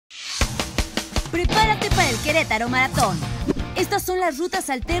Prepárate para el Querétaro Maratón. Estas son las rutas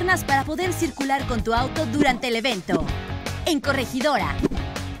alternas para poder circular con tu auto durante el evento. En Corregidora,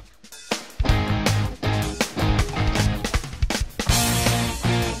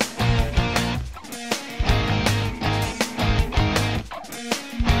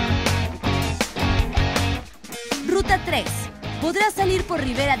 Ruta 3. Podrás salir por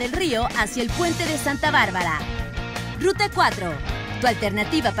Ribera del Río hacia el puente de Santa Bárbara. Ruta 4. Tu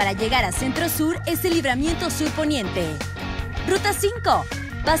alternativa para llegar a Centro Sur es el libramiento sur-poniente. Ruta 5.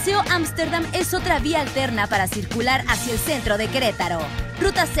 Paseo Ámsterdam es otra vía alterna para circular hacia el centro de Querétaro.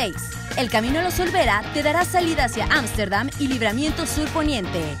 Ruta 6. El Camino Los Olvera te dará salida hacia Ámsterdam y libramiento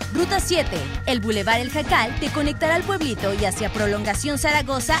sur-poniente. Ruta 7. El Boulevard El Jacal te conectará al pueblito y hacia Prolongación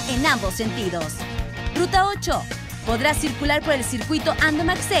Zaragoza en ambos sentidos. Ruta 8. Podrás circular por el circuito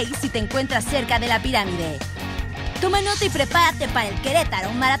Andamax 6 si te encuentras cerca de la pirámide. Toma nota y prepárate para el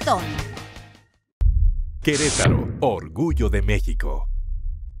Querétaro Maratón. Querétaro, orgullo de México.